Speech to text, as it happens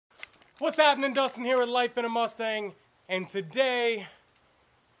What's happening? Dustin here with Life in a Mustang, and today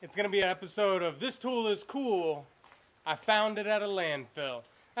it's going to be an episode of This Tool is Cool. I found it at a landfill.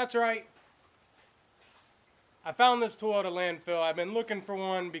 That's right. I found this tool at a landfill. I've been looking for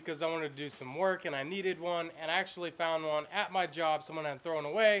one because I wanted to do some work and I needed one, and I actually found one at my job someone had thrown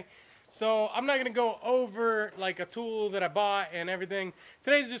away. So I'm not going to go over like a tool that I bought and everything.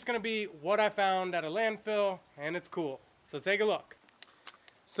 Today's just going to be what I found at a landfill, and it's cool. So take a look.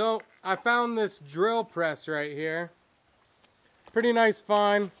 So I found this drill press right here. Pretty nice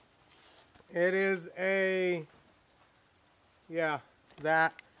find. It is a,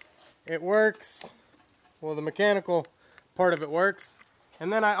 it works. Well, the mechanical part of it works.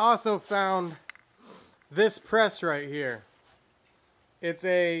 And then I also found this press right here. It's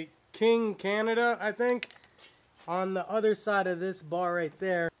a King Canada, I think. On the other side of this bar right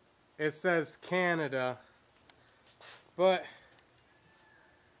there, it says Canada. But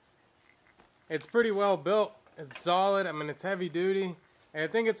it's pretty well built. It's solid. I mean, it's heavy duty. And I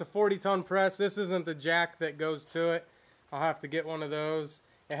think it's a 40-ton press. This isn't the jack that goes to it. I'll have to get one of those.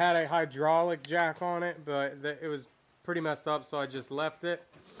 It had a hydraulic jack on it, but it was pretty messed up, so I just left it.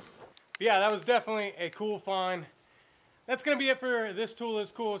 But yeah, that was definitely a cool find. That's going to be it for This Tool is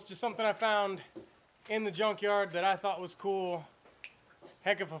Cool. It's just something I found in the junkyard that I thought was cool.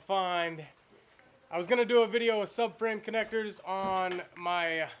 Heck of a find. I was going to do a video with subframe connectors on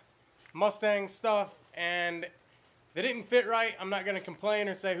my Mustang stuff, and they didn't fit right. I'm not going to complain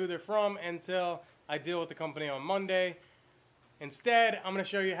or say who they're from until I deal with the company on Monday. Instead, I'm going to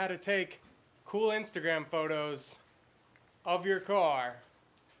show you how to take cool Instagram photos of your car.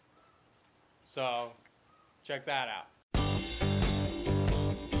 So, check that out.